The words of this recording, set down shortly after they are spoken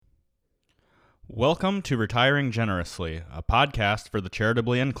Welcome to Retiring Generously, a podcast for the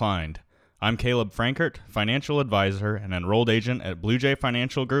charitably inclined. I'm Caleb Frankert, financial advisor and enrolled agent at Blue Jay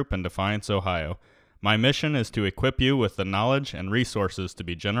Financial Group in Defiance, Ohio. My mission is to equip you with the knowledge and resources to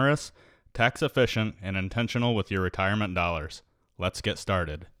be generous, tax efficient, and intentional with your retirement dollars. Let's get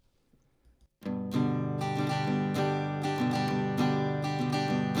started.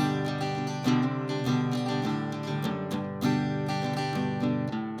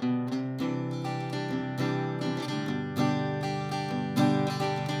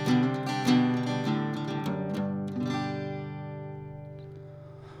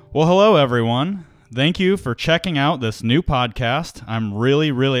 Well, hello, everyone. Thank you for checking out this new podcast. I'm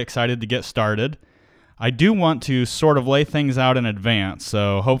really excited to get started. I do want to sort of lay things out in advance,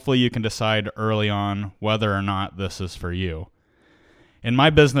 so hopefully you can decide early on whether or not this is for you. In my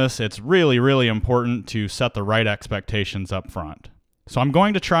business, it's really important to set the right expectations up front. So I'm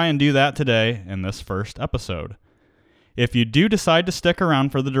going to try and do that today in this first episode. If you do decide to stick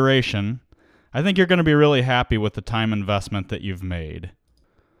around for the duration, I think you're going to be really happy with the time investment that you've made.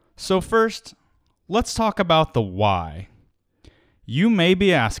 So first, let's talk about the why. You may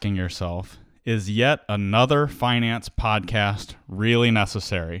be asking yourself, is yet another finance podcast really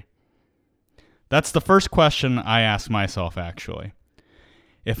necessary? That's the first question I ask myself, actually.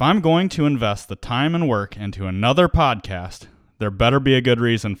 If I'm going to invest the time and work into another podcast, there better be a good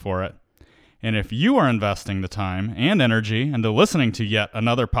reason for it. And if you are investing the time and energy into listening to yet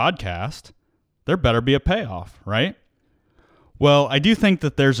another podcast, there better be a payoff, right? Well, I do think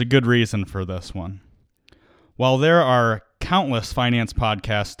that there's a good reason for this one. While there are countless finance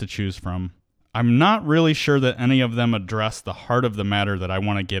podcasts to choose from, I'm not really sure that any of them address the heart of the matter that I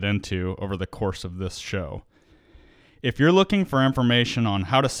want to get into over the course of this show. If you're looking for information on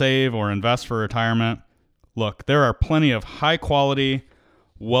how to save or invest for retirement, look, there are plenty of high-quality,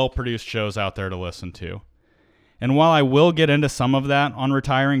 well-produced shows out there to listen to. And while I will get into some of that on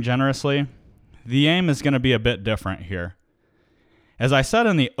Retiring Generously, the aim is going to be a bit different here. As I said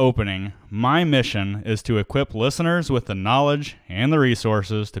in the opening, my mission is to equip listeners with the knowledge and the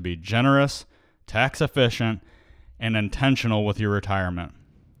resources to be generous, tax efficient, and intentional with your retirement.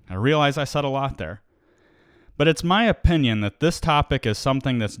 I realize I said a lot there. But it's my opinion that this topic is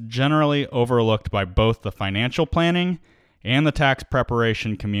something that's generally overlooked by both the financial planning and the tax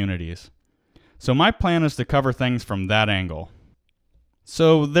preparation communities. So my plan is to cover things from that angle.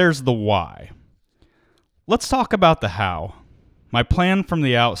 So there's the why. Let's talk about the how. My plan from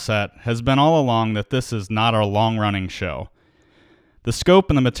the outset has been all along that this is not a long-running show. The scope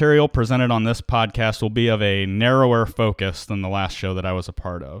and the material presented on this podcast will be of a narrower focus than the last show that I was a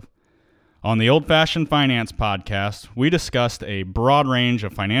part of. On the Old Fashioned Finance podcast, we discussed a broad range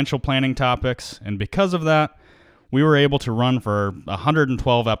of financial planning topics, and because of that, we were able to run for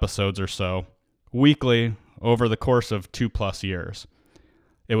 112 episodes or so, weekly, over the course of 2+ years.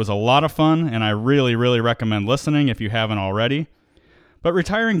 It was a lot of fun, and I really recommend listening if you haven't already. But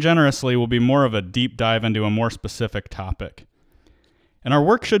Retiring Generously will be more of a deep dive into a more specific topic. And our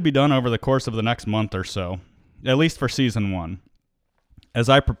work should be done over the course of the next month or so, at least for season 1. As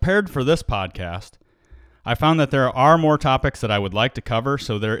I prepared for this podcast, I found that there are more topics that I would like to cover,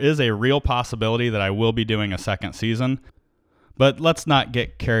 so there is a real possibility that I will be doing a second season, but let's not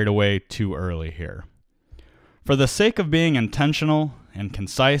get carried away too early here. For the sake of being intentional and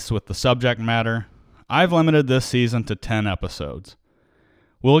concise with the subject matter, I've limited this season to 10 episodes.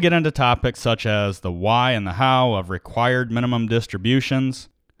 We'll get into topics such as the why and the how of required minimum distributions,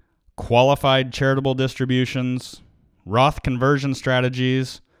 qualified charitable distributions, Roth conversion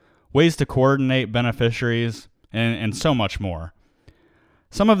strategies, ways to coordinate beneficiaries, and so much more.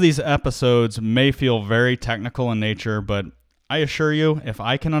 Some of these episodes may feel very technical in nature, but I assure you, if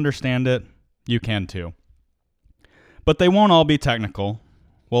I can understand it, you can too. But they won't all be technical.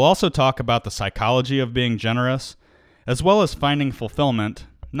 We'll also talk about the psychology of being generous, as well as finding fulfillment,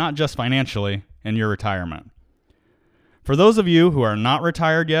 not just financially, in your retirement. For those of you who are not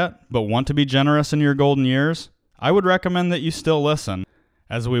retired yet, but want to be generous in your golden years, I would recommend that you still listen,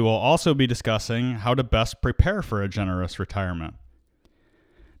 as we will also be discussing how to best prepare for a generous retirement.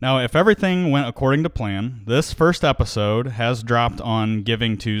 Now, if everything went according to plan, this first episode has dropped on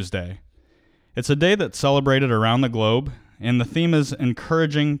Giving Tuesday. It's a day that's celebrated around the globe, and the theme is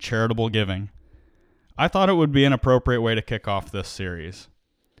encouraging charitable giving. I thought it would be an appropriate way to kick off this series.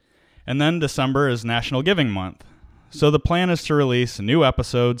 And then December is National Giving Month, so the plan is to release new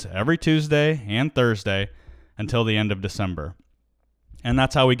episodes every Tuesday and Thursday until the end of December. And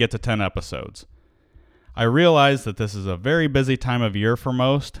that's how we get to 10 episodes. I realize that this is a very busy time of year for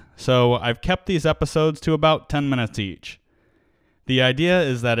most, so I've kept these episodes to about 10 minutes each. The idea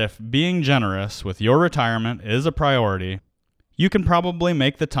is that if being generous with your retirement is a priority, you can probably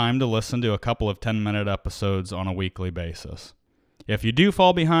make the time to listen to a couple of 10-minute episodes on a weekly basis. If you do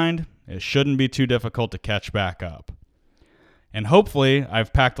fall behind, it shouldn't be too difficult to catch back up. And hopefully,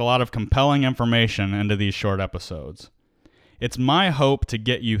 I've packed a lot of compelling information into these short episodes. It's my hope to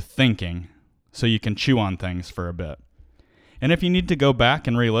get you thinking so you can chew on things for a bit. And if you need to go back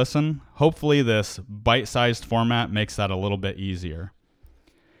and re-listen, hopefully this bite-sized format makes that a little bit easier.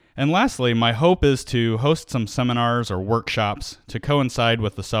 And lastly, my hope is to host some seminars or workshops to coincide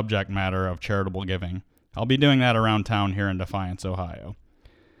with the subject matter of charitable giving. I'll be doing that around town here in Defiance, Ohio.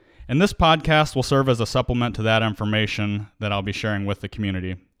 And this podcast will serve as a supplement to that information that I'll be sharing with the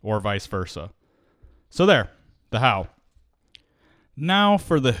community, or vice versa. So there, the how. Now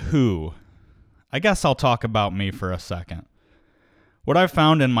for the who. I guess I'll talk about me for a second. What I've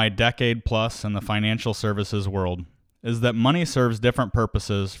found in my decade plus in the financial services world is that money serves different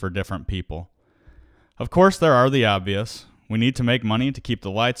purposes for different people. Of course, there are the obvious. We need to make money to keep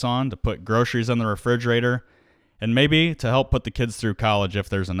the lights on, to put groceries in the refrigerator, and maybe to help put the kids through college if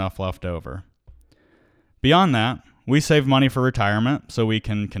there's enough left over. Beyond that, we save money for retirement so we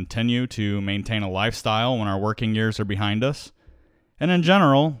can continue to maintain a lifestyle when our working years are behind us. And in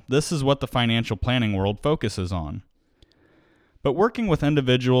general, this is what the financial planning world focuses on. But working with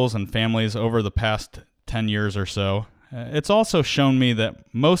individuals and families over the past 10 years or so, it's also shown me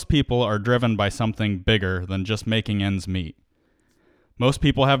that most people are driven by something bigger than just making ends meet. Most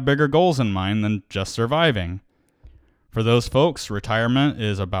people have bigger goals in mind than just surviving. For those folks, retirement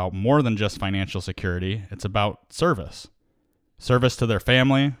is about more than just financial security. It's about service. Service to their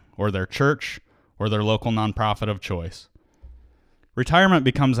family, or their church, or their local nonprofit of choice. Retirement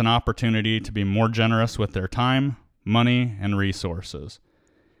becomes an opportunity to be more generous with their time, money, and resources.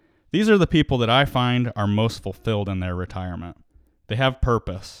 These are the people that I find are most fulfilled in their retirement. They have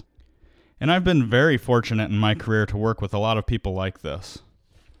purpose. And I've been very fortunate in my career to work with a lot of people like this.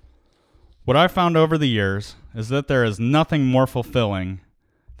 What I've found over the years is that there is nothing more fulfilling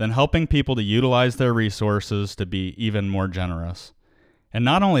than helping people to utilize their resources to be even more generous. And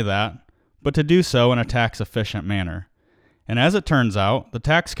not only that, but to do so in a tax-efficient manner. And as it turns out, the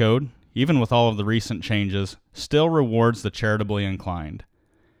tax code, even with all of the recent changes, still rewards the charitably inclined.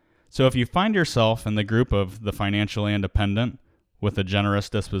 So if you find yourself in the group of the financially independent with a generous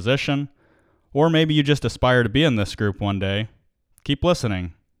disposition, or maybe you just aspire to be in this group one day, keep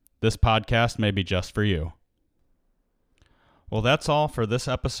listening. This podcast may be just for you. Well, that's all for this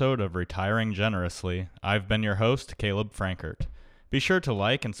episode of Retiring Generously. I've been your host, Caleb Frankert. Be sure to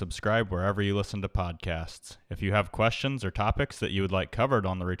like and subscribe wherever you listen to podcasts. If you have questions or topics that you would like covered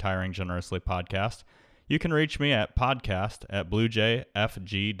on the Retiring Generously podcast, you can reach me at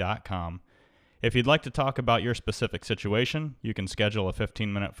podcast@bluejfg.com. If you'd like to talk about your specific situation, you can schedule a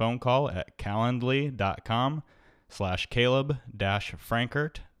 15-minute phone call at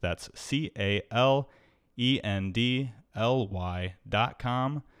calendly.com/Caleb-Frankert. That's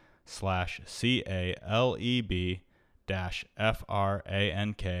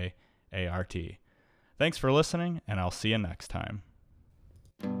Thanks for listening, and I'll see you next time.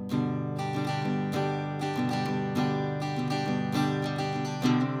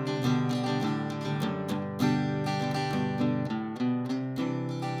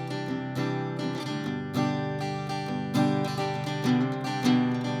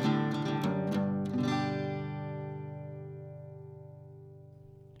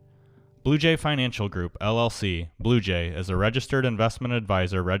 Blue Jay Financial Group, LLC, Blue Jay, is a registered investment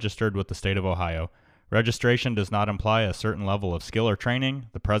advisor registered with the state of Ohio. Registration does not imply a certain level of skill or training.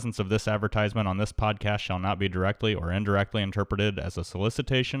 The presence of this advertisement on this podcast shall not be directly or indirectly interpreted as a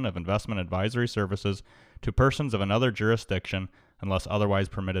solicitation of investment advisory services to persons of another jurisdiction unless otherwise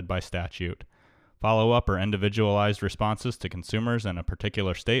permitted by statute. Follow-up or individualized responses to consumers in a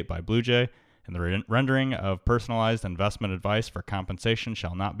particular state by Blue Jay and the rendering of personalized investment advice for compensation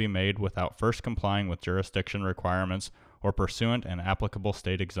shall not be made without first complying with jurisdiction requirements or pursuant an applicable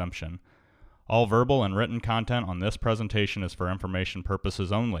state exemption. All verbal and written content on this presentation is for information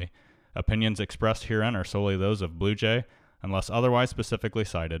purposes only. Opinions expressed herein are solely those of Blue Jay, unless otherwise specifically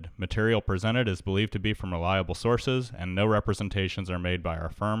cited. Material presented is believed to be from reliable sources, and no representations are made by our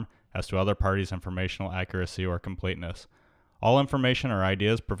firm as to other parties' informational accuracy or completeness. All information or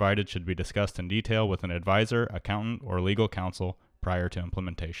ideas provided should be discussed in detail with an advisor, accountant, or legal counsel prior to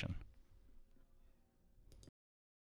implementation.